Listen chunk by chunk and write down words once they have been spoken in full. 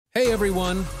Hey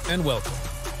everyone, and welcome.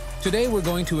 Today we're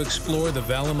going to explore the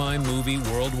Valimai movie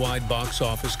worldwide box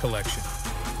office collection.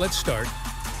 Let's start.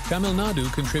 Tamil Nadu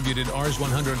contributed Rs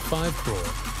 105 crore,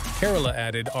 Kerala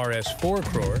added Rs 4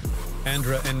 crore,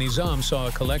 Andhra and Nizam saw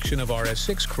a collection of Rs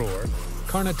 6 crore,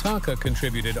 Karnataka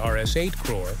contributed Rs 8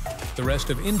 crore, the rest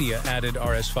of India added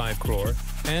Rs 5 crore,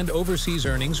 and overseas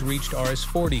earnings reached Rs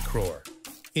 40 crore.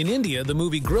 In India, the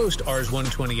movie grossed Rs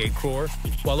 128 crore,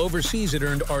 while overseas it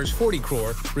earned Rs 40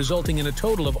 crore, resulting in a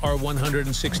total of Rs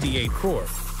 168 crore.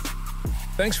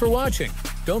 Thanks for watching.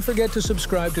 Don't forget to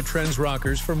subscribe to Trends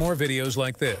Rockers for more videos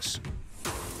like this.